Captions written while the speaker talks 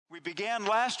began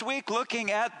last week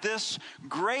looking at this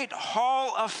great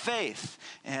hall of faith,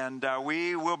 and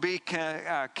we will be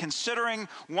considering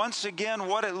once again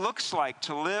what it looks like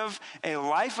to live a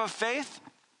life of faith.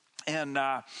 And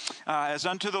as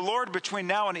unto the Lord, between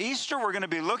now and Easter, we're going to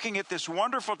be looking at this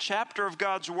wonderful chapter of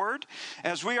God's Word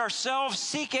as we ourselves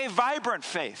seek a vibrant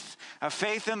faith, a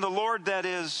faith in the Lord that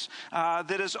is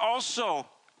also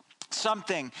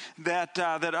something that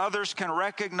others can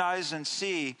recognize and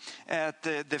see at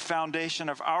the foundation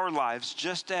of our lives,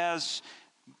 just as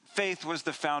faith was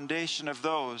the foundation of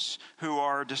those who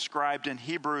are described in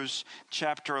Hebrews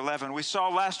chapter 11. We saw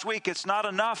last week it's not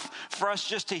enough for us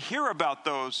just to hear about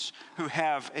those who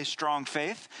have a strong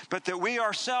faith, but that we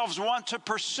ourselves want to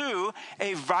pursue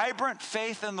a vibrant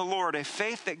faith in the Lord, a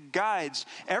faith that guides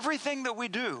everything that we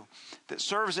do, that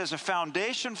serves as a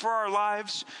foundation for our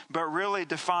lives, but really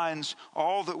defines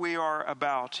all that we are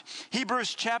about.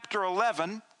 Hebrews chapter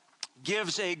 11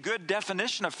 gives a good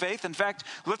definition of faith. In fact,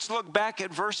 let's look back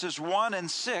at verses 1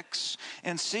 and 6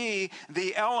 and see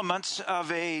the elements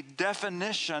of a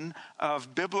definition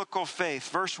of biblical faith.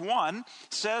 Verse 1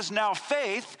 says, "Now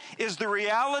faith is the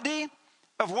reality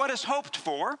of what is hoped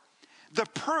for, the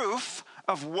proof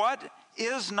of what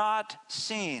is not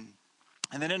seen."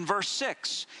 And then in verse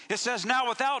 6, it says, "Now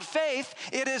without faith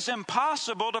it is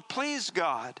impossible to please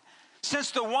God,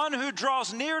 since the one who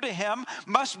draws near to him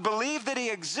must believe that he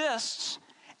exists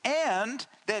and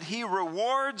that he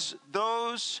rewards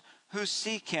those who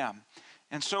seek him."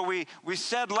 And so we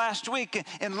said last week,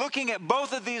 in looking at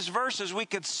both of these verses, we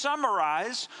could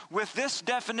summarize with this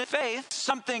definite faith: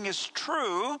 something is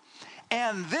true,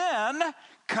 and then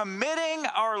committing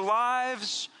our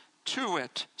lives to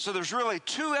it. So there's really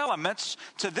two elements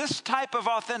to this type of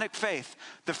authentic faith.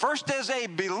 The first is a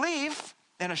belief,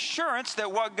 an assurance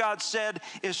that what God said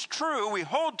is true. We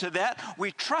hold to that.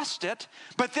 We trust it.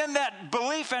 But then that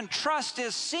belief and trust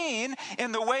is seen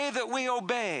in the way that we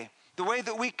obey, the way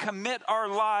that we commit our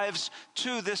lives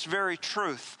to this very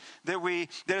truth, that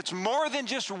it's more than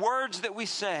just words that we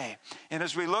say. And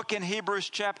as we look in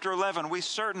Hebrews chapter 11, we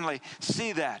certainly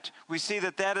see that. We see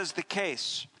that that is the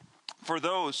case for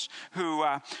those who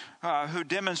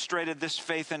demonstrated this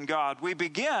faith in God. We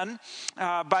begin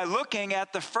by looking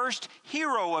at the first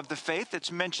hero of the faith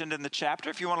that's mentioned in the chapter.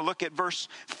 If you want to look at verse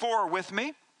 4 with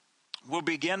me, we'll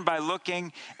begin by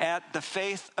looking at the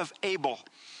faith of Abel.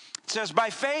 It says,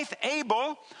 "By faith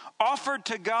Abel offered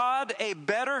to God a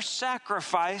better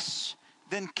sacrifice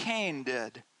than Cain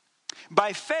did.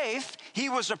 By faith he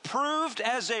was approved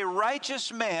as a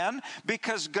righteous man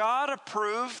because God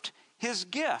approved his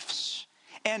gifts.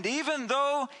 And even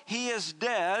though he is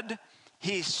dead,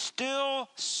 he still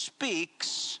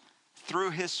speaks through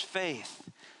his faith."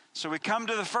 So we come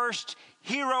to the first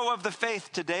hero of the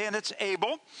faith today, and it's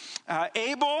Abel.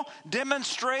 Abel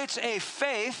demonstrates a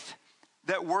faith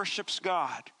that worships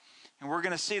God. And we're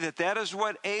going to see that that is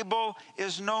what Abel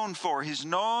is known for. He's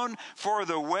known for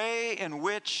the way in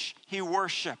which he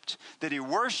worshiped, that he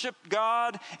worshiped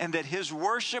God and that his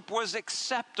worship was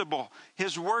acceptable.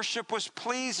 His worship was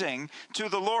pleasing to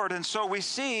the Lord. And so we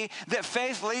see that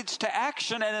faith leads to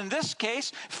action, and in this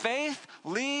case, faith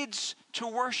leads to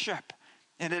worship.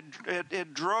 And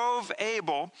it drove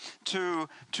Abel to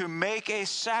make a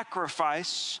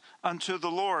sacrifice unto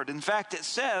the Lord. In fact, it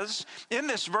says in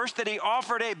this verse that he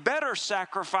offered a better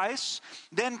sacrifice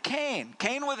than Cain.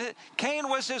 Cain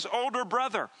was his older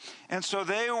brother. And so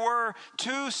they were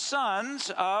two sons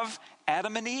of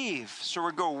Adam and Eve. So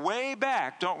we go way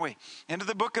back, don't we, into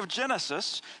the book of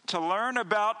Genesis to learn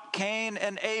about Cain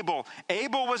and Abel.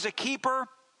 Abel was a keeper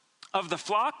of the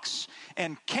flocks,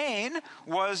 and Cain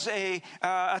was a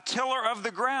tiller of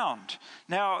the ground.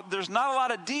 Now, there's not a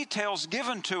lot of details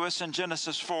given to us in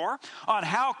Genesis 4 on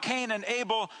how Cain and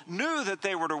Abel knew that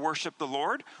they were to worship the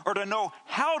Lord, or to know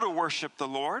how to worship the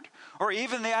Lord, or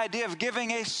even the idea of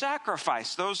giving a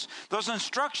sacrifice. Those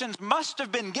instructions must have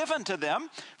been given to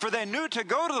them, for they knew to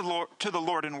go to the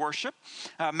Lord in worship.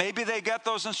 Maybe they got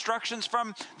those instructions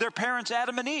from their parents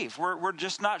Adam and Eve. We're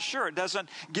just not sure. It doesn't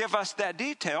give us that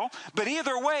detail. But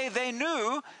either way, they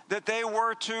knew that they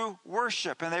were to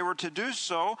worship, and they were to do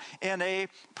so in a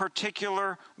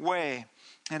particular way.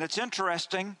 And it's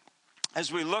interesting,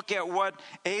 as we look at what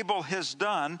Abel has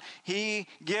done, he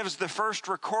gives the first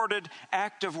recorded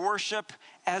act of worship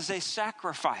as a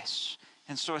sacrifice.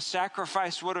 And so a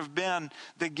sacrifice would have been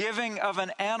the giving of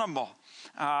an animal.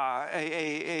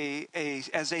 as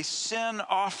a sin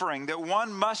offering, that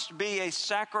one must be a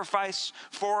sacrifice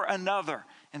for another.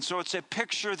 And so it's a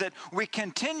picture that we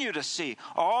continue to see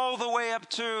all the way up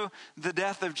to the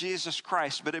death of Jesus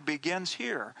Christ. But it begins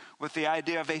here with the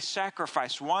idea of a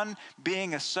sacrifice, one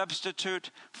being a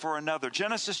substitute for another.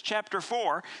 Genesis chapter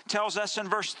 4 tells us in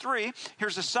verse 3,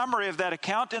 here's a summary of that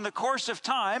account. In the course of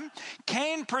time,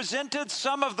 Cain presented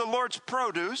some of the Lord's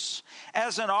produce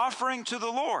as an offering to the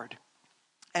Lord.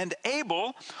 And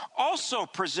Abel also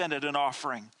presented an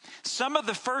offering, some of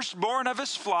the firstborn of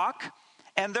his flock,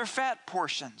 and their fat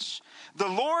portions. The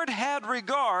Lord had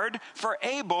regard for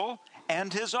Abel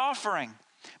and his offering,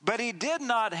 but he did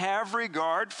not have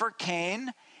regard for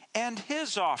Cain and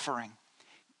his offering.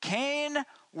 Cain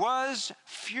was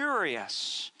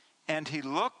furious, and he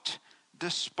looked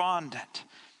despondent.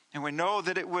 And we know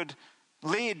that it would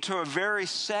lead to a very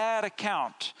sad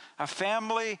account, a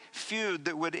family feud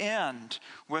that would end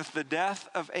with the death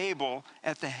of Abel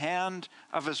at the hand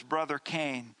of his brother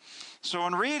Cain. So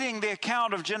in reading the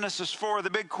account of Genesis 4, the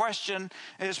big question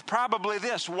is probably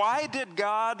this: why did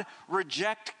God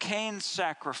reject Cain's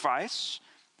sacrifice,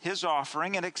 his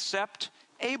offering, and accept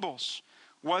Abel's?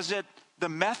 Was it the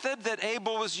method that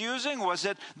Abel was using? Was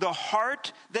it the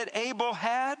heart that Abel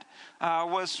had?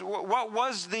 What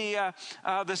was the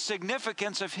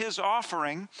significance of his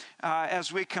offering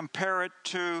as we compare it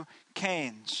to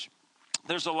Cain's?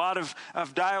 There's a lot of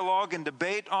dialogue and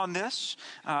debate on this.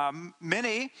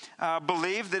 Many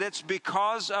believe that it's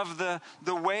because of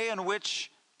the way in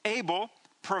which Abel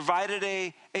provided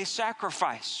a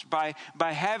sacrifice by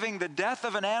having the death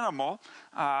of an animal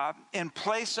in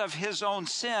place of his own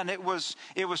sin. It was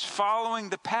following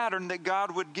the pattern that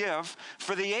God would give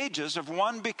for the ages of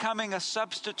one becoming a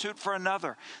substitute for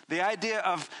another. The idea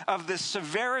of the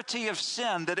severity of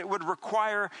sin, that it would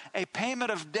require a payment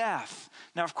of death.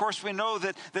 Now, of course, we know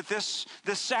that this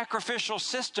sacrificial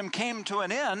system came to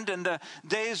an end in the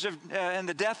days of in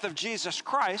the death of Jesus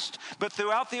Christ. But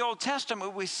throughout the Old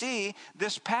Testament, we see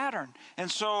this pattern. And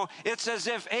so it's as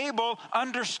if Abel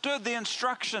understood the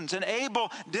instructions, and Abel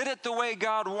did it the way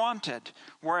God wanted,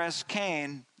 whereas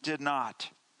Cain did not.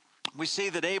 We see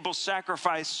that Abel's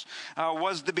sacrifice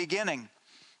was the beginning.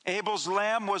 Abel's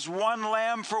lamb was one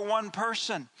lamb for one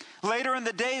person. Later in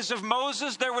the days of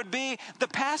Moses, there would be the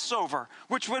Passover,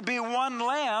 which would be one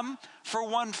lamb for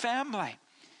one family.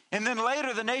 And then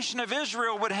later, the nation of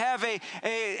Israel would have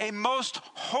a most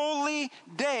holy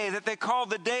day that they called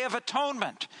the Day of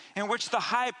Atonement, in which the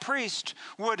high priest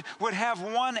would have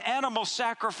one animal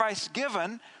sacrifice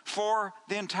given for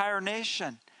the entire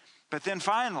nation. But then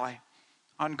finally,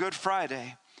 on Good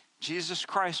Friday, Jesus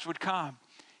Christ would come,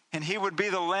 and he would be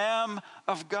the Lamb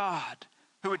of God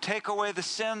who would take away the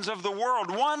sins of the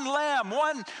world. One lamb,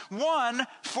 one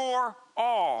for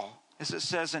all, as it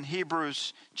says in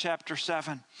Hebrews chapter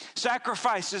 7.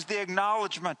 Sacrifice is the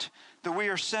acknowledgement that we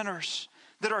are sinners,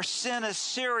 that our sin is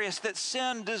serious, that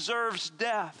sin deserves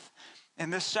death.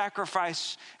 And this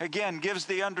sacrifice, again, gives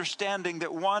the understanding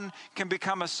that one can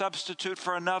become a substitute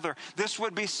for another. This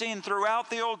would be seen throughout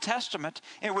the Old Testament.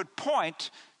 It would point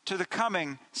to the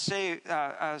coming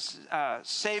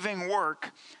saving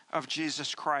work of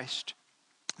Jesus Christ.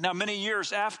 Now, many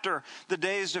years after the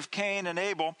days of Cain and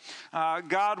Abel,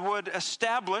 God would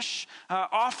establish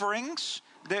offerings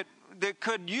that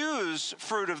could use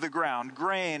fruit of the ground,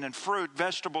 grain and fruit,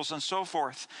 vegetables, and so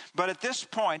forth. But at this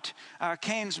point,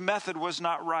 Cain's method was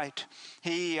not right.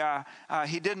 He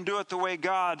didn't do it the way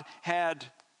God had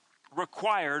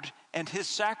required, and his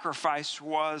sacrifice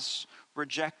was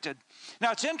rejected.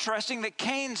 Now, it's interesting that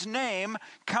Cain's name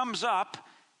comes up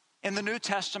in the New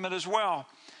Testament as well.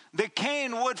 That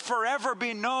Cain would forever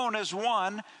be known as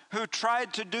one who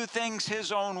tried to do things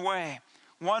his own way,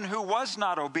 one who was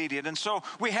not obedient. And so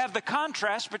we have the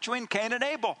contrast between Cain and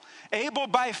Abel. Abel,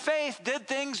 by faith, did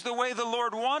things the way the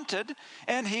Lord wanted,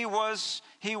 and he was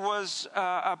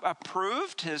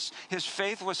approved. His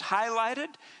faith was highlighted.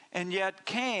 And yet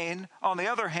Cain, on the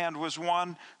other hand, was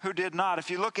one who did not. If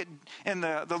you look at in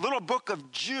the little book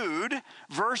of Jude,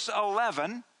 verse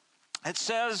 11, it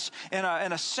says in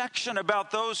a section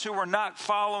about those who were not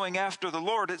following after the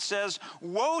Lord, it says,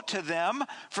 "Woe to them,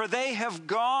 for they have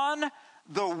gone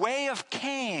the way of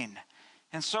Cain."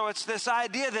 And so it's this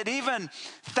idea that even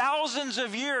thousands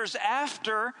of years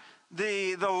after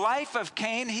the life of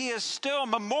Cain, he is still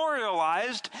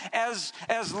memorialized as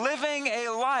living a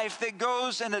life that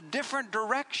goes in a different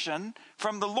direction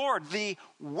from the Lord. The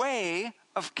way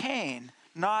of Cain,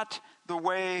 not the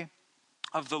way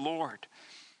of the Lord.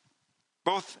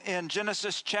 Both in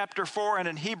Genesis chapter 4 and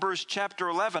in Hebrews chapter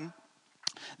 11,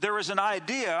 there is an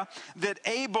idea that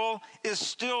Abel is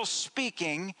still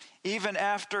speaking even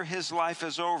after his life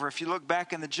is over. If you look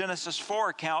back in the Genesis 4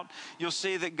 account, you'll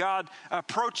see that God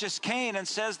approaches Cain and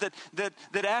says that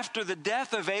after the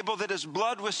death of Abel, that his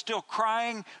blood was still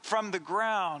crying from the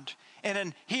ground. And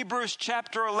in Hebrews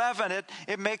chapter 11,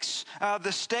 it makes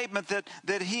the statement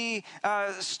that he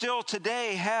still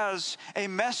today has a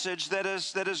message that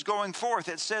is going forth.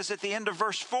 It says at the end of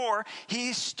verse 4,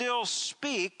 he still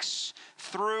speaks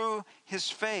through his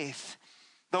faith.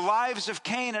 The lives of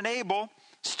Cain and Abel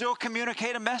still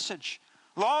communicate a message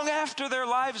long after their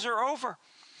lives are over.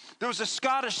 There was a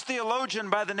Scottish theologian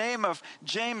by the name of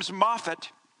James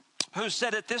Moffat who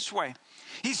said it this way.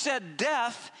 He said,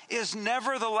 "Death is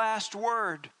never the last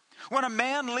word. When a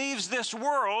man leaves this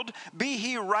world, be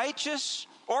he righteous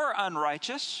or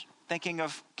unrighteous," thinking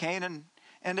of Cain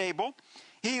and Abel,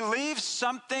 "he leaves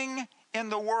something in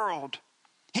the world.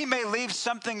 He may leave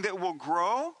something that will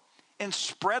grow and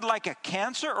spread like a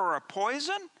cancer or a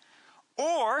poison,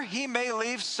 or he may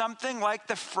leave something like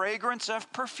the fragrance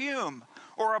of perfume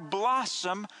or a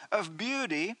blossom of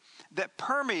beauty that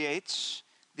permeates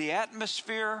the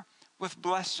atmosphere with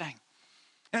blessing."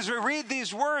 As we read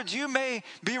these words, you may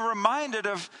be reminded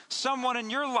of someone in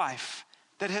your life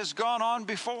that has gone on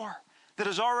before, that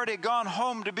has already gone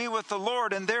home to be with the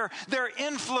Lord, and their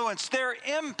influence, their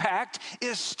impact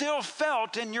is still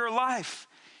felt in your life.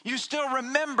 You still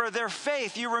remember their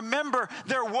faith. You remember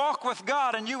their walk with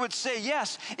God, and you would say,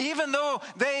 yes, even though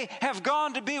they have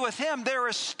gone to be with Him, there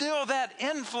is still that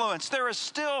influence. There is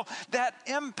still that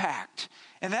impact.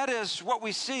 And that is what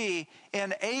we see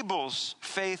in Abel's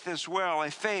faith as well, a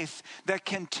faith that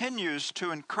continues to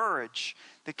encourage,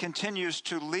 that continues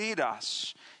to lead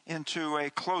us into a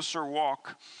closer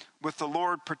walk with the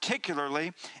Lord,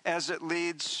 particularly as it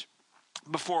leads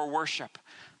before worship.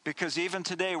 Because even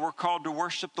today we're called to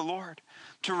worship the Lord,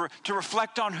 to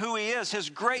reflect on who He is, His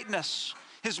greatness,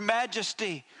 His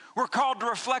majesty. We're called to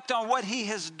reflect on what He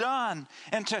has done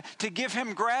and to give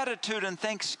Him gratitude and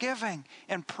thanksgiving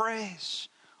and praise.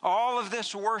 All of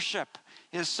this worship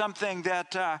is something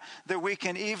that we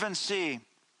can even see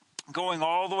going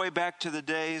all the way back to the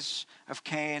days of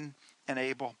Cain and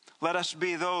Abel. Let us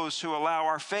be those who allow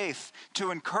our faith to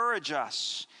encourage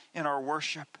us in our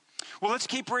worship. Well, let's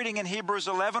keep reading in Hebrews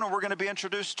 11, and we're going to be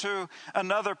introduced to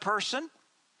another person.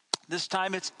 This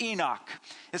time it's Enoch.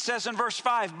 It says in verse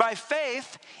 5, "By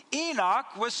faith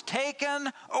Enoch was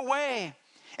taken away,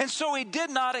 and so he did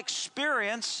not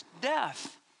experience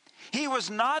death. He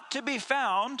was not to be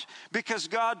found because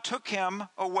God took him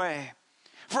away.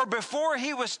 For before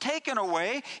he was taken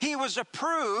away, he was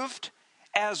approved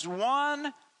as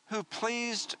one who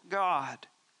pleased God.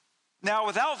 Now,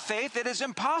 without faith, it is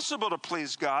impossible to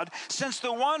please God, since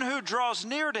the one who draws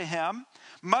near to Him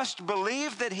must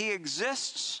believe that He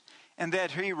exists and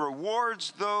that He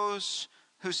rewards those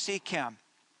who seek Him."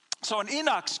 So in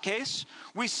Enoch's case,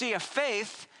 we see a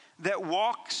faith that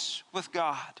walks with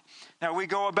God. Now, we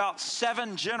go about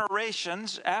 7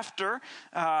 generations after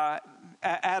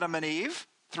Adam and Eve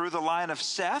through the line of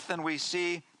Seth, and we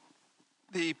see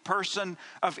the person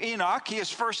of Enoch. He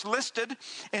is first listed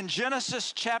in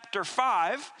Genesis chapter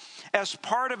 5 as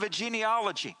part of a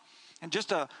genealogy. And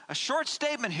just a short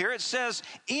statement here. It says,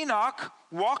 Enoch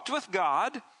walked with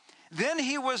God, then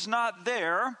he was not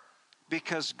there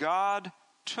because God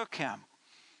took him.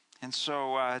 And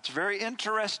so it's a very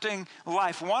interesting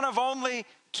life. One of only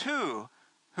 2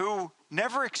 who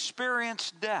never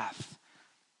experienced death.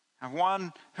 And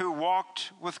one who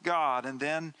walked with God, and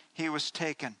then he was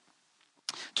taken.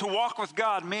 To walk with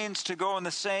God means to go in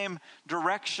the same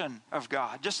direction of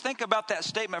God. Just think about that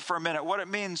statement for a minute, what it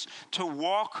means to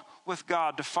walk with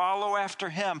God, to follow after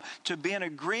Him, to be in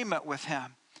agreement with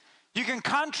Him. You can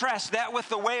contrast that with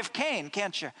the way of Cain,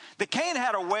 can't you? The Cain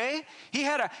had a way, he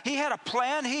had a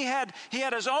plan, he had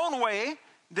his own way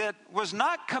that was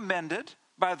not commended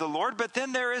by the Lord, but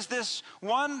then there is this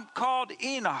one called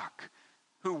Enoch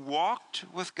who walked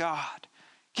with God.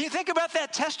 Can you think about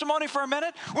that testimony for a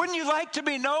minute? Wouldn't you like to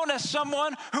be known as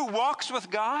someone who walks with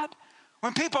God?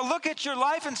 When people look at your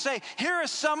life and say, here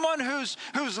is someone whose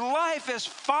life is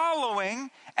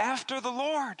following after the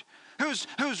Lord,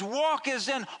 whose walk is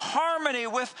in harmony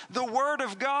with the Word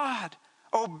of God,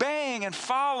 obeying and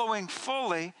following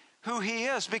fully who He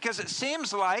is. Because it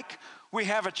seems like we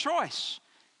have a choice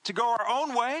to go our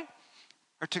own way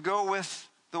or to go with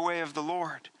the way of the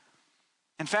Lord.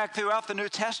 In fact, throughout the New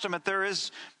Testament,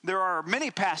 there are many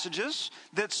passages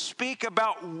that speak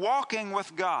about walking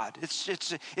with God.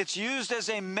 It's used as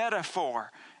a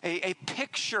metaphor, a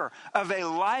picture of a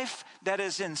life that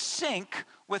is in sync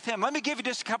with Him. Let me give you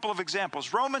just a couple of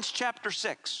examples. Romans chapter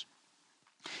 6.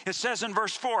 It says in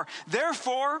verse 4,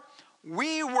 therefore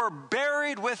we were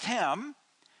buried with him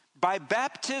by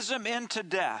baptism into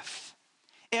death,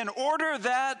 in order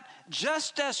that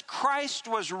just as Christ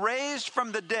was raised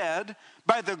from the dead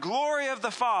by the glory of the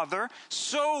Father,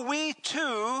 so we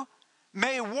too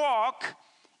may walk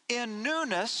in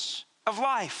newness of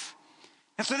life.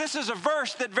 And so this is a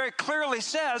verse that very clearly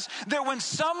says that when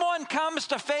someone comes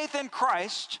to faith in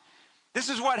Christ, this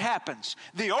is what happens.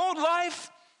 The old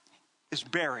life is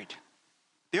buried.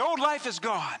 The old life is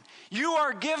gone. You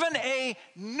are given a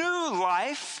new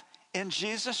life in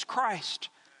Jesus Christ.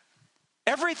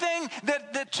 Everything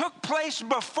that took place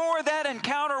before that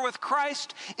encounter with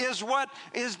Christ is what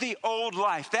is the old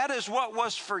life. That is what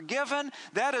was forgiven.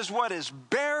 That is what is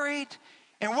buried.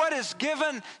 And what is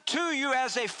given to you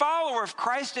as a follower of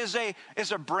Christ is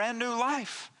a brand new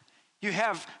life. You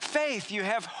have faith, you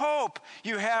have hope,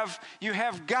 you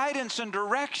have guidance and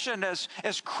direction as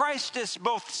Christ is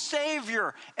both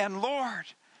Savior and Lord.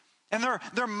 And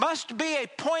there must be a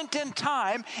point in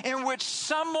time in which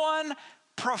someone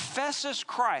professes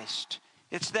Christ.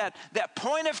 It's that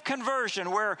point of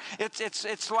conversion where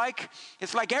it's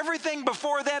like everything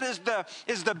before that is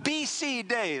the BC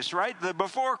days, right? The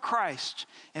before Christ.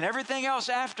 And everything else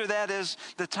after that is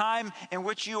the time in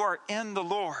which you are in the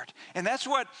Lord. And that's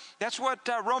what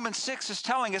Romans 6 is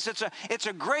telling us. It's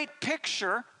a great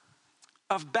picture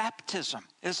of baptism,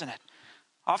 isn't it?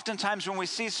 Oftentimes when we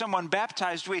see someone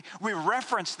baptized, we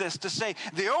reference this to say,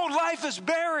 the old life is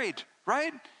buried,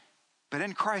 right? But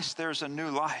in Christ there's a new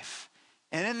life.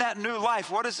 And in that new life,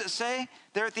 what does it say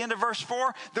there at the end of verse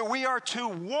 4? That we are to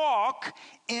walk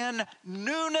in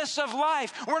newness of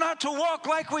life. We're not to walk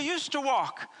like we used to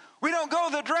walk. We don't go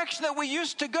the direction that we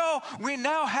used to go. We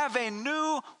now have a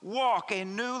new walk, a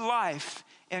new life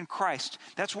in Christ.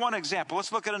 That's one example.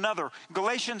 Let's look at another.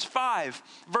 Galatians 5,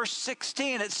 verse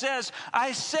 16. It says,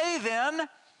 I say then,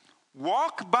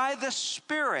 walk by the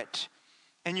Spirit,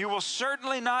 and you will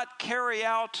certainly not carry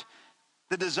out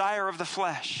the desire of the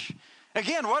flesh.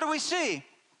 Again, what do we see?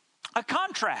 A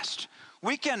contrast.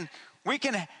 We can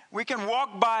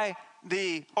walk by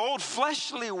the old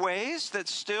fleshly ways that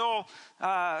still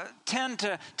tend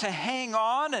to hang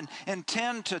on and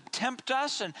tend to tempt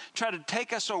us and try to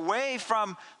take us away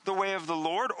from the way of the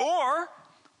Lord, or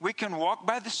we can walk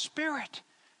by the Spirit.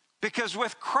 Because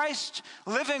with Christ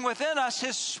living within us,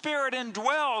 His Spirit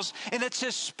indwells, and it's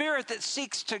His Spirit that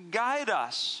seeks to guide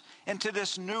us into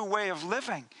this new way of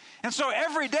living. And so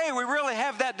every day we really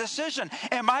have that decision.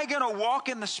 Am I going to walk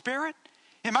in the Spirit?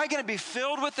 Am I going to be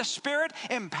filled with the Spirit,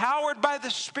 empowered by the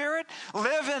Spirit,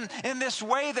 live in this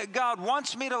way that God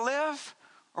wants me to live?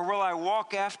 Or will I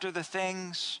walk after the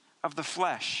things of the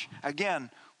flesh? Again,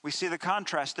 we see the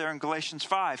contrast there in Galatians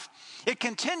 5. It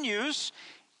continues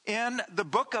in the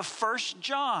book of 1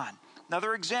 John.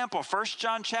 Another example, 1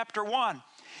 John chapter 1.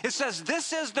 It says,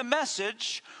 this is the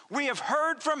message we have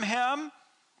heard from Him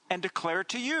and declare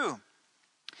to you.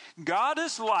 God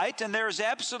is light, and there is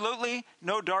absolutely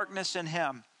no darkness in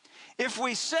Him. If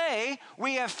we say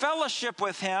we have fellowship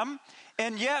with Him,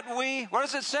 and yet we, what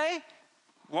does it say?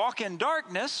 Walk in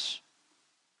darkness,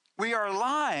 we are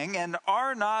lying and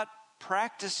are not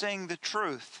practicing the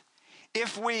truth.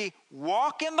 If we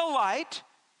walk in the light,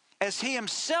 as He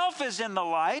Himself is in the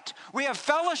light, we have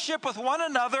fellowship with one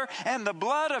another, and the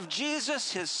blood of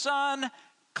Jesus, His Son,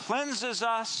 cleanses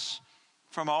us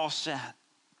from all sin.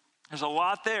 There's a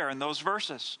lot there in those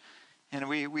verses. And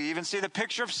we even see the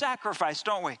picture of sacrifice,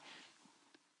 don't we?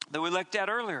 That we looked at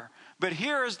earlier. But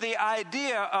here is the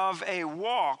idea of a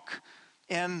walk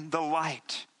in the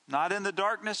light. Not in the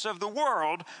darkness of the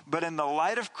world, but in the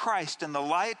light of Christ, in the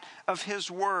light of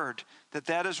His Word,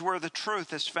 that is where the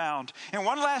truth is found. And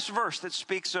one last verse that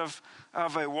speaks of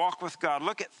a walk with God.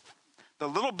 Look at the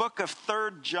little book of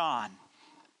 3 John.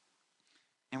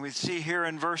 And we see here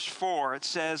in verse 4, it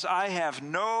says, I have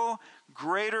no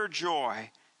greater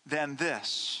joy than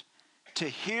this, to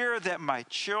hear that my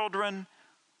children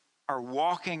are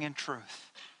walking in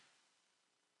truth.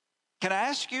 Can I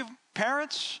ask you,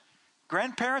 parents,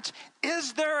 grandparents,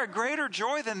 is there a greater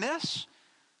joy than this?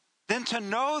 Than to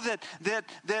know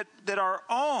that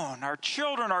our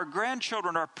children, our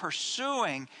grandchildren are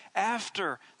pursuing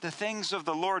after the things of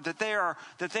the Lord, that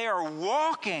they are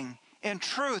walking in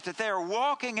truth, that they are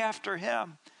walking after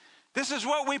Him. This is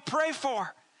what we pray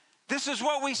for. This is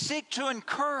what we seek to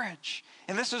encourage.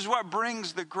 And this is what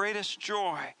brings the greatest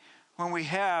joy when we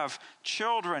have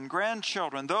children,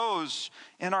 grandchildren, those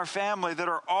in our family that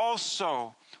are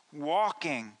also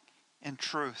walking in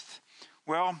truth.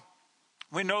 Well,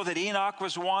 we know that Enoch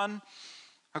was one,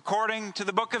 according to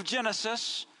the book of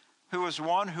Genesis, who was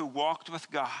one who walked with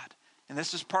God. And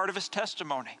this is part of his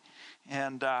testimony.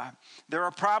 And there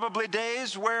are probably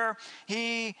days where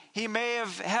he may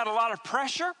have had a lot of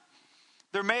pressure.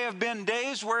 There may have been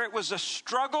days where it was a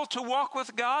struggle to walk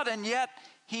with God, and yet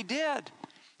he did.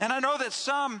 And I know that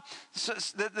some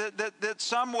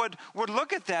would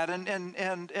look at that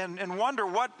and wonder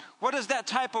what does that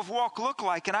type of walk look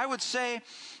like? And I would say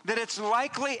that it's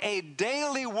likely a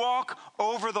daily walk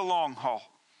over the long haul.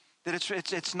 That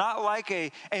it's not like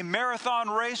a marathon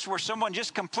race where someone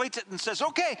just completes it and says,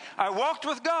 okay, I walked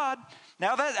with God.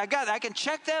 Now that I can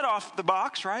check that off the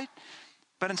box, right?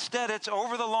 But instead it's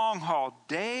over the long haul,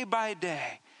 day by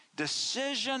day,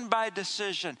 decision by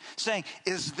decision, saying,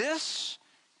 is this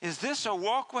a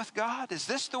walk with God? Is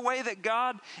this the way that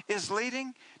God is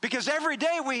leading? Because every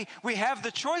day we have the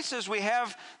choices. We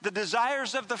have the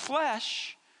desires of the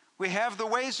flesh. We have the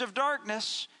ways of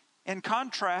darkness in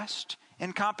contrast,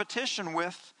 in competition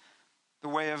with the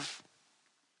way of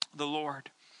the Lord.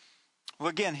 Well,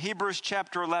 again, Hebrews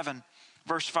chapter 11,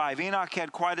 verse 5. Enoch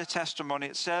had quite a testimony.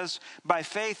 It says, by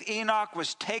faith Enoch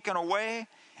was taken away,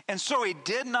 and so he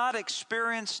did not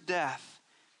experience death.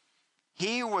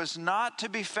 He was not to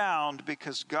be found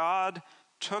because God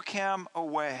took him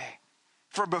away.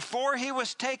 For before he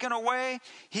was taken away,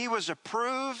 he was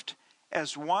approved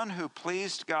as one who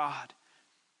pleased God.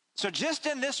 So just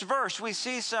in this verse, we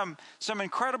see some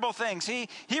incredible things. He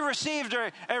received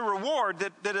a reward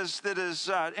that is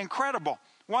incredible.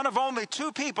 One of only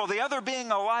two people, the other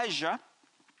being Elijah,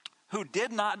 who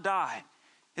did not die.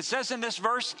 It says in this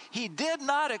verse, he did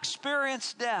not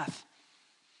experience death.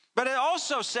 But it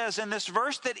also says in this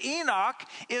verse that Enoch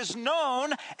is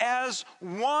known as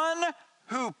one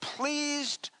who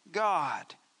pleased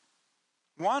God.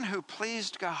 One who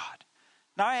pleased God.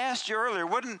 Now I asked you earlier,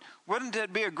 wouldn't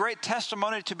it be a great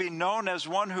testimony to be known as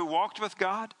one who walked with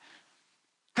God?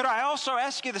 Could I also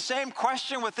ask you the same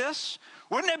question with this?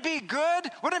 Wouldn't it be good?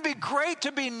 Wouldn't it be great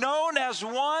to be known as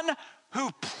one who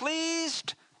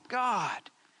pleased God?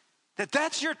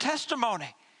 That's your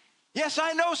testimony. Yes,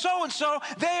 I know so-and-so.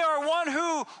 They are one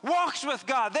who walks with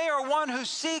God. They are one who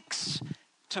seeks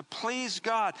to please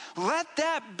God. Let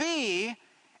that be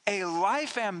a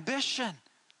life ambition.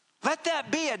 Let that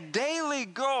be a daily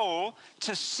goal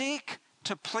to seek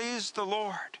to please the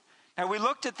Lord. Now, we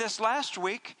looked at this last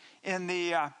week in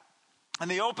the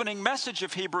opening message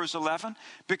of Hebrews 11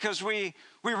 because we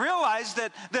realized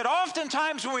that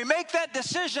oftentimes when we make that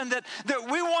decision that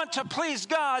we want to please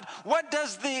God, what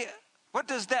does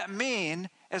that mean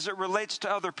as it relates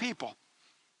to other people?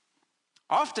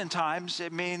 Oftentimes,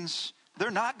 it means they're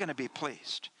not going to be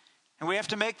pleased. And we have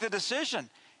to make the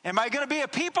decision. Am I going to be a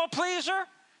people pleaser?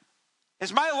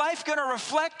 Is my life going to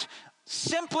reflect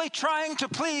simply trying to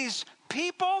please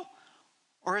people?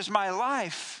 Or is my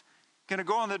life going to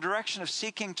go in the direction of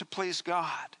seeking to please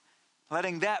God?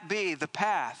 Letting that be the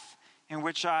path in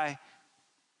which I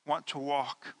want to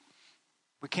walk.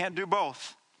 We can't do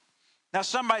both. Now,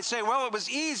 some might say, well, it was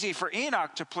easy for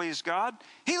Enoch to please God.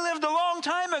 He lived a long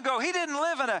time ago. He didn't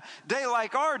live in a day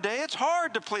like our day. It's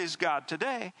hard to please God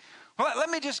today. Well, let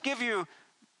me just give you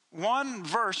one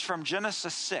verse from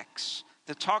Genesis 6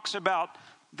 that talks about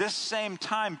this same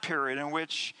time period in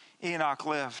which Enoch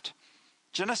lived.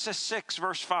 Genesis 6,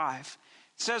 verse 5.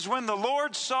 It says, when the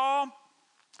Lord saw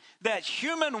that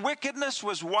human wickedness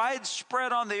was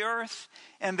widespread on the earth,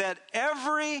 and that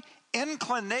every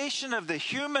inclination of the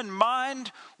human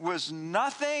mind was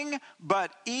nothing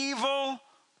but evil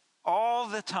all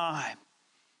the time.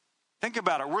 Think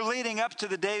about it. We're leading up to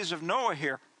the days of Noah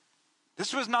here.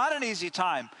 This was not an easy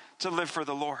time to live for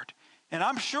the Lord. And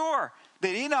I'm sure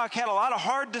that Enoch had a lot of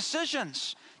hard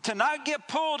decisions to not get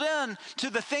pulled in to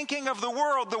the thinking of the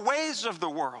world, the ways of the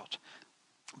world,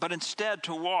 but instead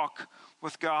to walk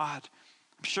with God.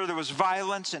 I'm sure there was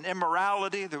violence and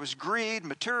immorality. There was greed,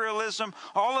 materialism,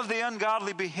 all of the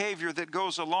ungodly behavior that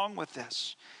goes along with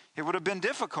this. It would have been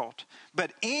difficult.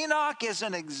 But Enoch is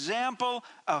an example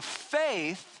of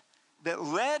faith that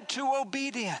led to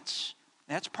obedience.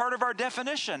 That's part of our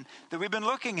definition that we've been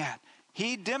looking at.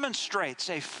 He demonstrates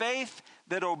a faith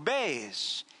that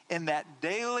obeys in that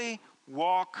daily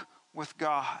walk with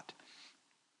God.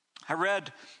 I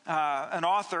read an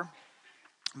author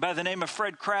by the name of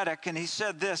Fred Craddock, and he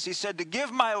said this. He said, to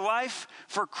give my life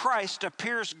for Christ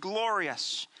appears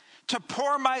glorious. To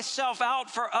pour myself out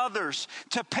for others,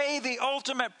 to pay the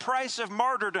ultimate price of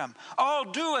martyrdom. I'll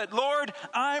do it, Lord,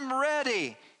 I'm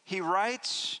ready. He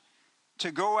writes,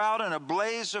 to go out in a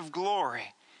blaze of glory.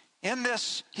 In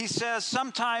this, he says,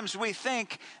 sometimes we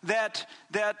think that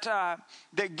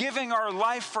giving our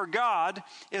life for God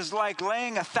is like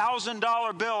laying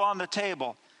 $1,000 bill on the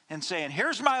table and saying,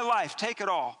 here's my life, take it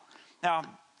all. Now,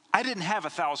 I didn't have a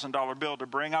 $1,000 bill to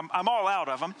bring. I'm all out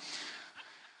of them.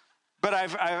 But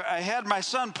I had my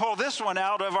son pull this one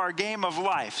out of our game of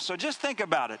life. So just think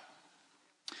about it.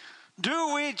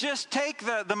 Do we just take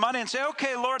the money and say,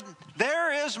 okay, Lord,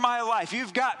 there is my life.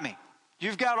 You've got me.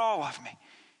 You've got all of me.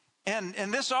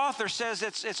 And this author says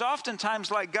it's oftentimes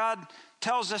like God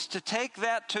tells us to take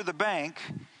that to the bank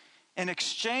and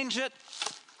exchange it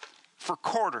for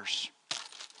quarters.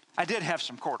 I did have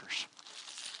some quarters.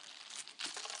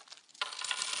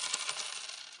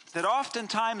 That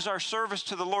oftentimes our service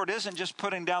to the Lord isn't just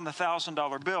putting down the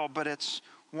 $1,000 bill, but it's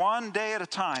one day at a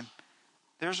time.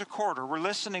 There's a quarter. We're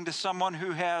listening to someone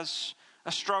who has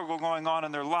a struggle going on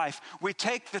in their life. We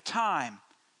take the time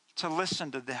to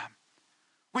listen to them.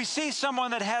 We see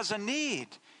someone that has a need,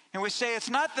 and we say, it's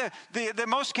not the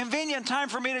most convenient time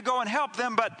for me to go and help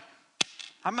them, but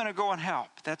I'm going to go and help.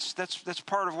 That's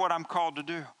part of what I'm called to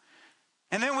do.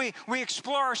 And then we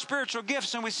explore our spiritual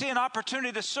gifts and we see an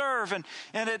opportunity to serve. And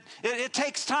it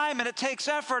takes time and it takes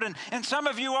effort. And some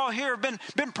of you all here have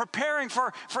been preparing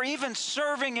for even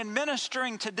serving and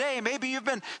ministering today. Maybe you've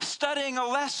been studying a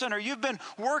lesson or you've been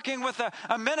working with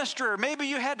a minister. Or maybe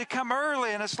you had to come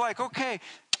early and it's like, okay,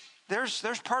 there's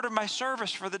part of my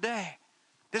service for the day.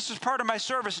 This is part of my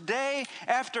service day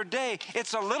after day.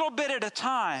 It's a little bit at a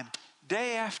time,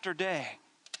 day after day.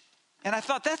 And I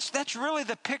thought that's really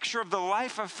the picture of the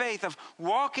life of faith, of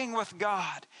walking with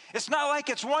God. It's not like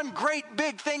it's one great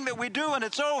big thing that we do and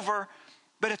it's over,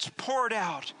 but it's poured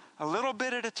out a little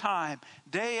bit at a time,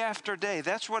 day after day.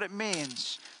 That's what it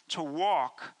means to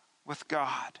walk with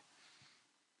God.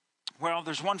 Well,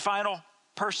 there's one final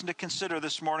person to consider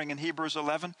this morning in Hebrews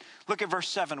 11. Look at verse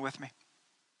 7 with me.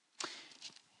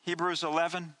 Hebrews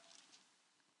 11.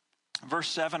 Verse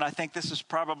 7, I think this is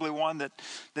probably one that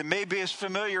may be as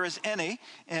familiar as any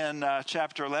in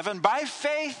chapter 11. By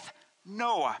faith,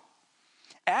 Noah,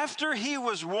 after he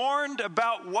was warned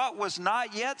about what was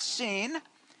not yet seen,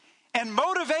 and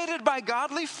motivated by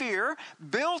godly fear,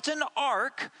 built an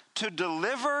ark to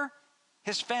deliver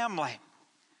his family.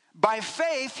 By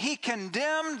faith, he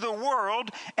condemned the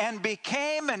world and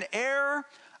became an heir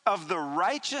of the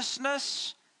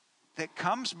righteousness that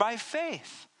comes by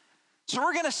faith. So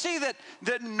we're going to see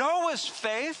that Noah's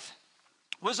faith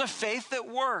was a faith that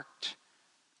worked.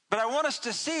 But I want us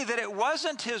to see that it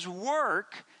wasn't his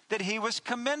work that he was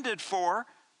commended for.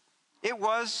 It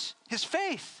was his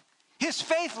faith. His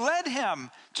faith led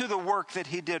him to the work that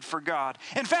he did for God.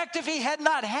 In fact, if he had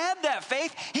not had that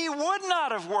faith, he would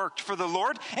not have worked for the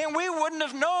Lord, and we wouldn't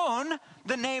have known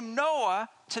the name Noah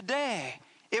today.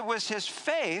 It was his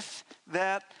faith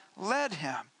that led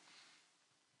him.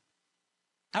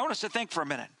 I want us to think for a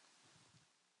minute.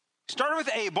 Started with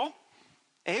Abel.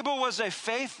 Abel was a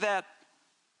faith that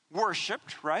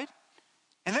worshiped, right?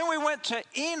 And then we went to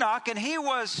Enoch, and he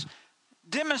was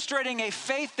demonstrating a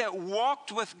faith that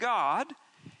walked with God.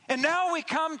 And now we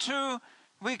come to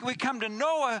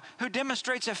Noah, who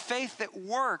demonstrates a faith that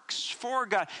works for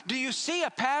God. Do you see a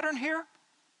pattern here?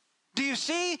 Do you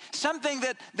see something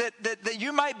that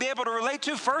you might be able to relate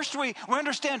to? First, we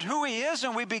understand who he is,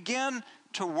 and we begin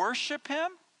to worship him.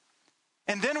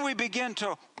 And then we begin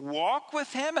to walk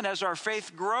with him. And as our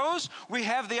faith grows, we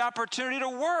have the opportunity to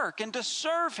work and to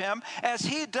serve him as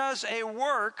he does a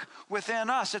work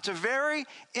within us. It's a very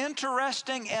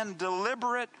interesting and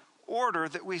deliberate order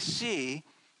that we see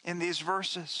in these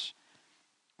verses.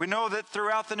 We know that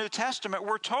throughout the New Testament,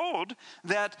 we're told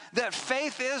that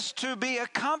faith is to be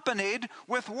accompanied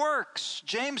with works.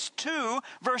 James 2,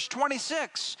 verse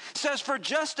 26 says, "For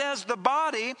just as the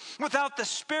body without the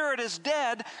spirit is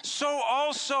dead, so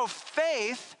also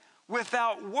faith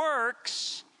without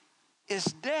works is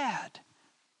dead."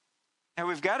 And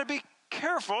we've got to be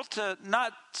careful to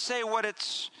not say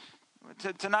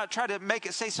to not try to make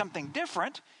it say something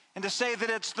different. And to say that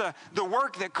it's the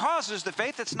work that causes the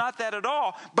faith, it's not that at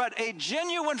all. But a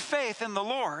genuine faith in the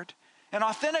Lord, an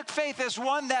authentic faith, is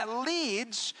one that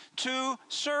leads to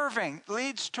serving,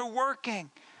 leads to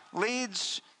working,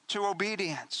 leads to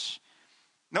obedience.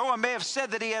 Noah may have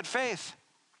said that he had faith,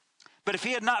 but if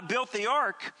he had not built the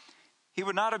ark, he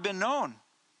would not have been known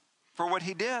for what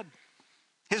he did.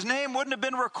 His name wouldn't have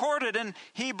been recorded in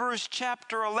Hebrews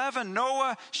chapter 11.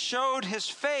 Noah showed his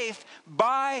faith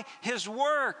by his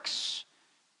works.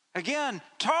 Again,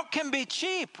 talk can be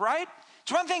cheap, right?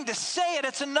 It's one thing to say it,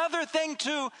 it's another thing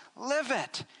to live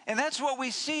it. And that's what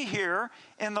we see here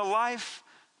in the life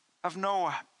of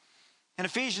Noah. In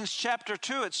Ephesians chapter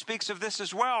 2, it speaks of this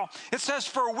as well. It says,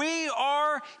 "For we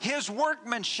are his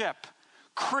workmanship,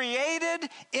 created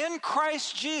in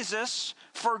Christ Jesus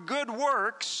for good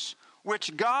works,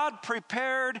 which God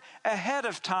prepared ahead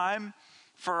of time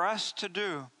for us to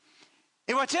do."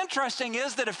 And what's interesting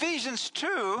is that Ephesians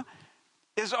 2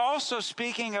 is also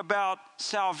speaking about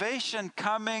salvation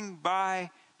coming by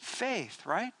faith,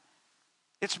 right?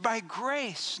 It's by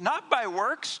grace, not by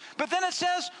works. But then it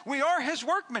says we are his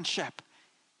workmanship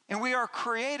and we are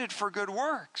created for good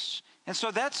works. And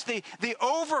so that's the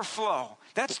overflow.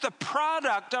 That's the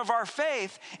product of our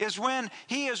faith, is when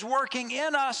he is working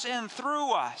in us and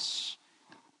through us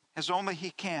as only he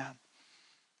can.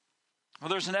 Well,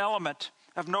 there's an element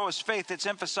of Noah's faith that's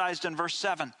emphasized in verse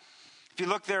 7. If you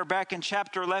look there back in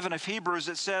chapter 11 of Hebrews,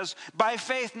 it says, by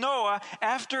faith Noah,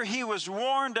 after he was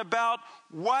warned about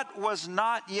what was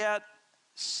not yet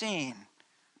seen.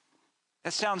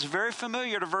 That sounds very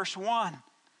familiar to verse 1.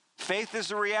 Faith is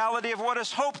the reality of what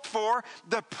is hoped for,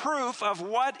 the proof of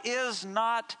what is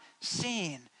not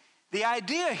seen. The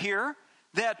idea here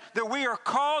that we are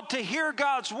called to hear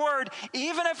God's word,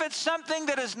 even if it's something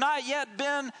that has not yet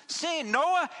been seen.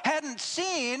 Noah hadn't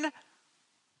seen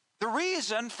the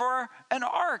reason for an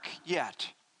ark yet,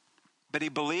 but he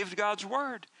believed God's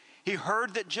word. He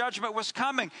heard that judgment was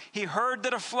coming. He heard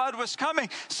that a flood was coming,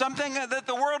 something that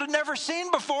the world had never seen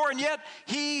before, and yet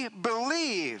he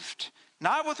believed,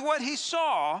 not with what he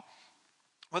saw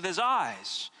with his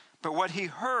eyes, but what he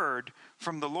heard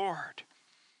from the Lord.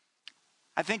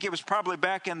 I think it was probably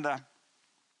back in the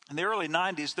early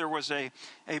 90s, there was a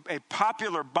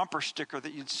popular bumper sticker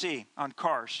that you'd see on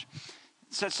cars.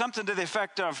 It said something to the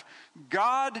effect of,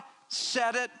 God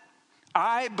said it,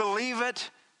 I believe it,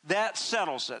 that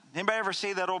settles it. Anybody ever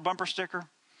see that old bumper sticker?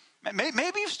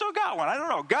 Maybe you've still got one. I don't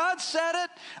know. God said it,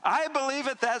 I believe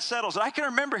it, that settles it. I can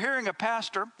remember hearing a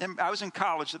pastor, and I was in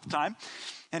college at the time,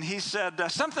 and he said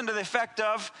something to the effect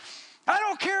of, I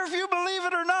don't care if you believe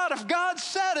it or not. If God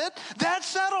said it, that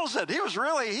settles it.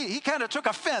 He kind of took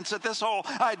offense at this whole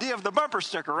idea of the bumper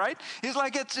sticker, right? He's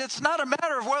like, it's not a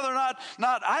matter of whether or not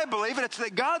I believe it. It's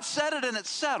that God said it and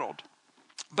it's settled.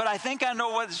 But I think I know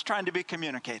what is trying to be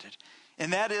communicated.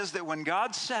 And that is that when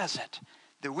God says it,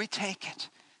 that we take it.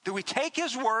 That we take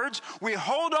his words, we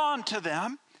hold on to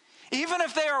them. Even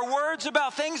if they are words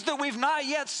about things that we've not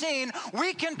yet seen,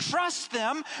 we can trust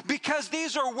them because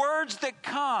these are words that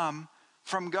come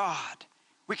from God.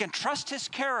 We can trust his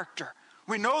character.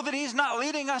 We know that he's not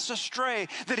leading us astray,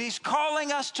 that he's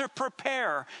calling us to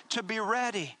prepare, to be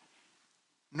ready.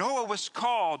 Noah was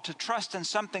called to trust in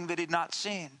something that he'd not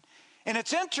seen. And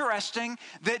it's interesting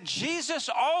that Jesus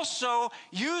also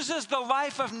uses the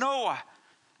life of Noah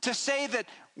to say that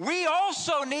we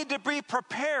also need to be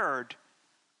prepared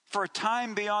for a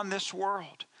time beyond this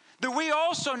world. That we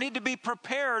also need to be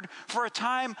prepared for a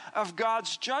time of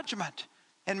God's judgment.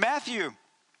 In Matthew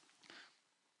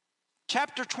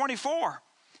chapter 24,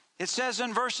 it says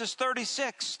in verses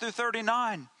 36 through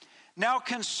 39, now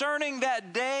concerning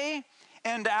that day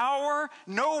and hour,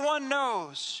 no one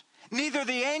knows, neither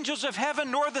the angels of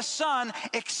heaven nor the Son,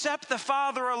 except the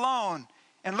Father alone.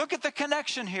 And look at the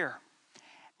connection here.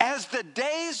 As the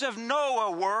days of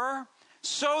Noah were,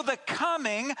 so the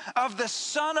coming of the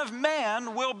Son of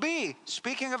Man will be.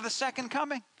 Speaking of the second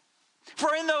coming.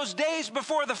 For in those days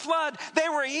before the flood, they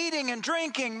were eating and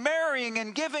drinking, marrying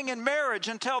and giving in marriage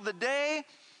until the day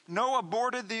Noah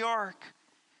boarded the ark.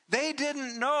 They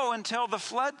didn't know until the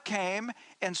flood came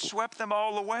and swept them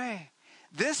all away.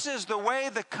 This is the way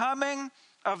the coming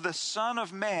of the Son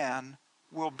of Man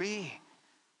will be.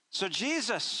 So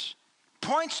Jesus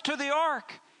points to the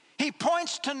ark. He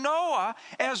points to Noah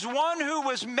as one who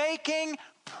was making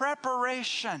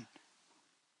preparation.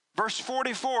 Verse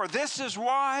 44, this is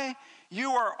why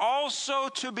you are also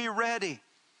to be ready,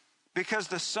 because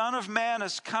the Son of Man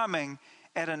is coming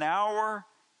at an hour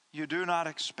you do not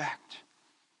expect.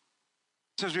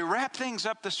 So as we wrap things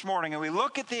up this morning and we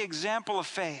look at the example of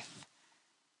faith,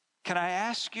 can I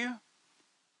ask you,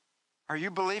 are you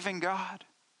believing God?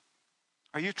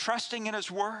 Are you trusting in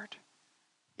his word?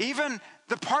 Even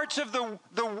the parts of the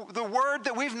word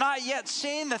that we've not yet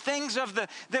seen, the things that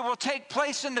will take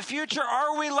place in the future,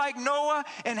 are we like Noah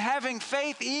in having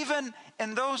faith even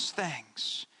in those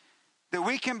things? That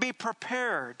we can be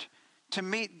prepared to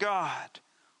meet God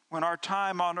when our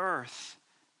time on earth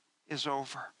is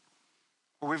over.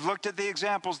 Well, we've looked at the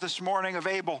examples this morning of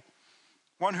Abel,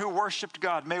 one who worshiped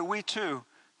God. May we too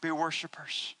be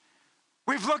worshipers.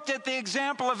 We've looked at the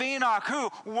example of Enoch, who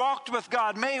walked with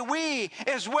God. May we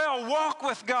as well walk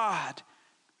with God.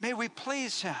 May we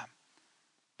please him.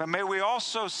 But may we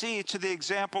also see to the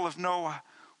example of Noah,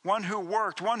 one who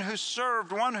worked, one who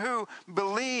served, one who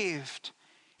believed.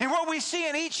 And what we see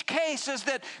in each case is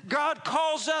that God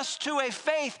calls us to a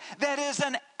faith that is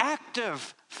an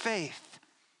active faith.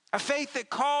 A faith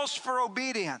that calls for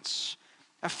obedience.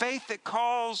 A faith that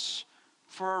calls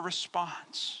for a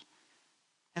response.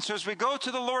 And so as we go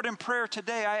to the Lord in prayer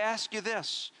today, I ask you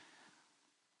this: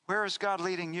 where is God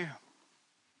leading you?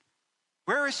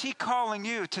 Where is He calling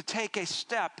you to take a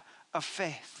step of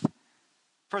faith?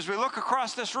 For as we look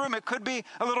across this room, it could be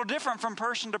a little different from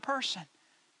person to person.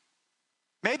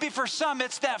 Maybe for some,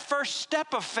 it's that first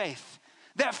step of faith,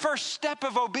 that first step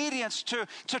of obedience to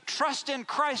trust in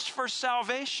Christ for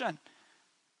salvation.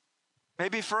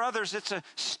 Maybe for others, it's a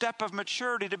step of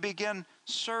maturity to begin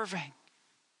serving,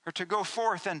 or to go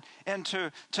forth and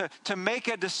to make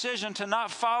a decision to not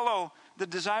follow the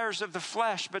desires of the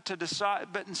flesh, but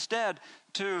instead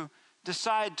to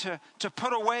decide to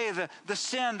put away the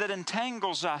sin that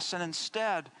entangles us and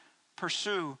instead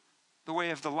pursue the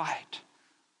way of the light.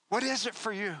 What is it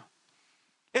for you?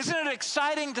 Isn't it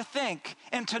exciting to think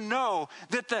and to know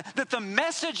that the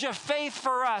message of faith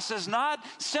for us is not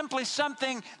simply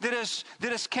something that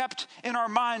is kept in our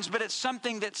minds, but it's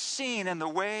something that's seen in the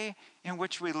way in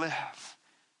which we live?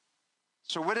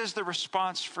 So what is the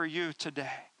response for you today?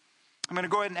 I'm going to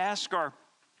go ahead and ask our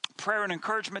prayer and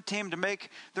encouragement team to make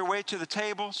their way to the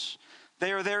tables.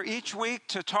 They are there each week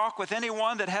to talk with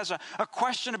anyone that has a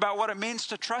question about what it means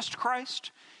to trust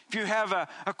Christ. If you have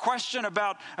a question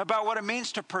about what it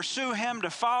means to pursue Him, to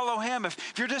follow Him,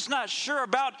 if you're just not sure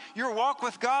about your walk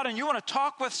with God and you want to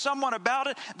talk with someone about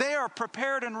it, they are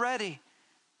prepared and ready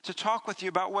to talk with you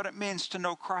about what it means to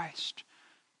know Christ.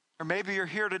 Or maybe you're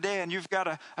here today and you've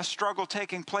got a struggle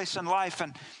taking place in life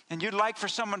and you'd like for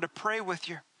someone to pray with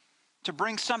you, to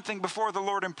bring something before the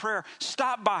Lord in prayer.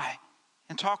 Stop by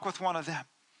and talk with one of them.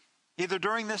 Either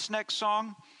during this next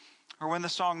song or when the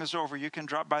song is over, you can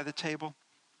drop by the table.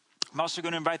 I'm also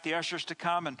going to invite the ushers to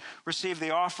come and receive the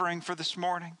offering for this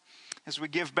morning. As we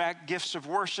give back gifts of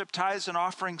worship, tithes and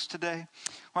offerings today,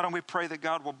 why don't we pray that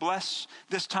God will bless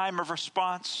this time of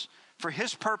response for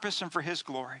His purpose and for His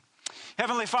glory.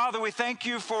 Heavenly Father, we thank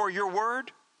You for Your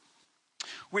word.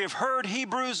 We have heard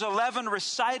Hebrews 11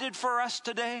 recited for us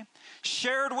today,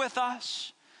 shared with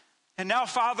us. And now,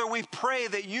 Father, we pray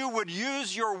that You would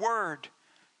use Your word,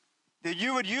 that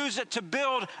You would use it to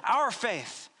build our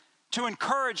faith, to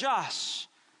encourage us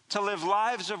to live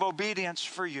lives of obedience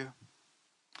for You.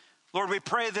 Lord, we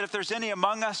pray that if there's any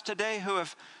among us today who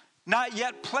have not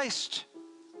yet placed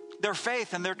their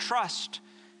faith and their trust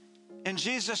in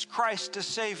Jesus Christ as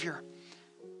Savior,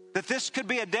 that this could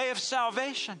be a day of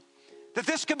salvation, that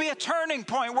this could be a turning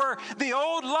point where the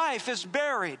old life is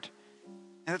buried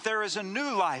and that there is a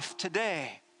new life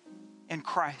today in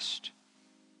Christ.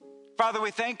 Father,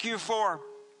 we thank You for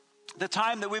the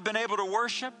time that we've been able to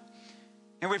worship.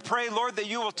 And we pray, Lord, that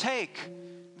You will take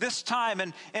this time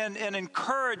and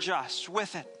encourage us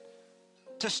with it,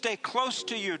 to stay close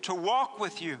to You, to walk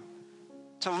with You,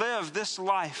 to live this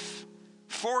life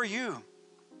for You.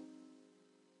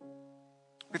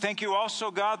 We thank You also,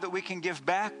 God, that we can give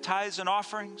back tithes and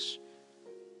offerings.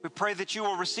 We pray that You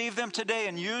will receive them today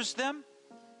and use them.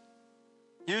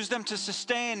 Use them to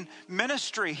sustain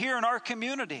ministry here in our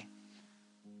community,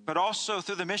 but also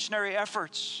through the missionary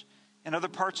efforts in other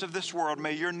parts of this world.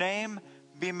 May Your name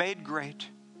be made great.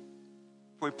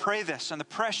 We pray this in the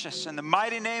precious and the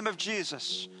mighty name of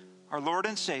Jesus, our Lord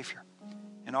and Savior.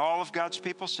 And all of God's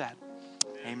people said,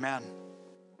 Amen.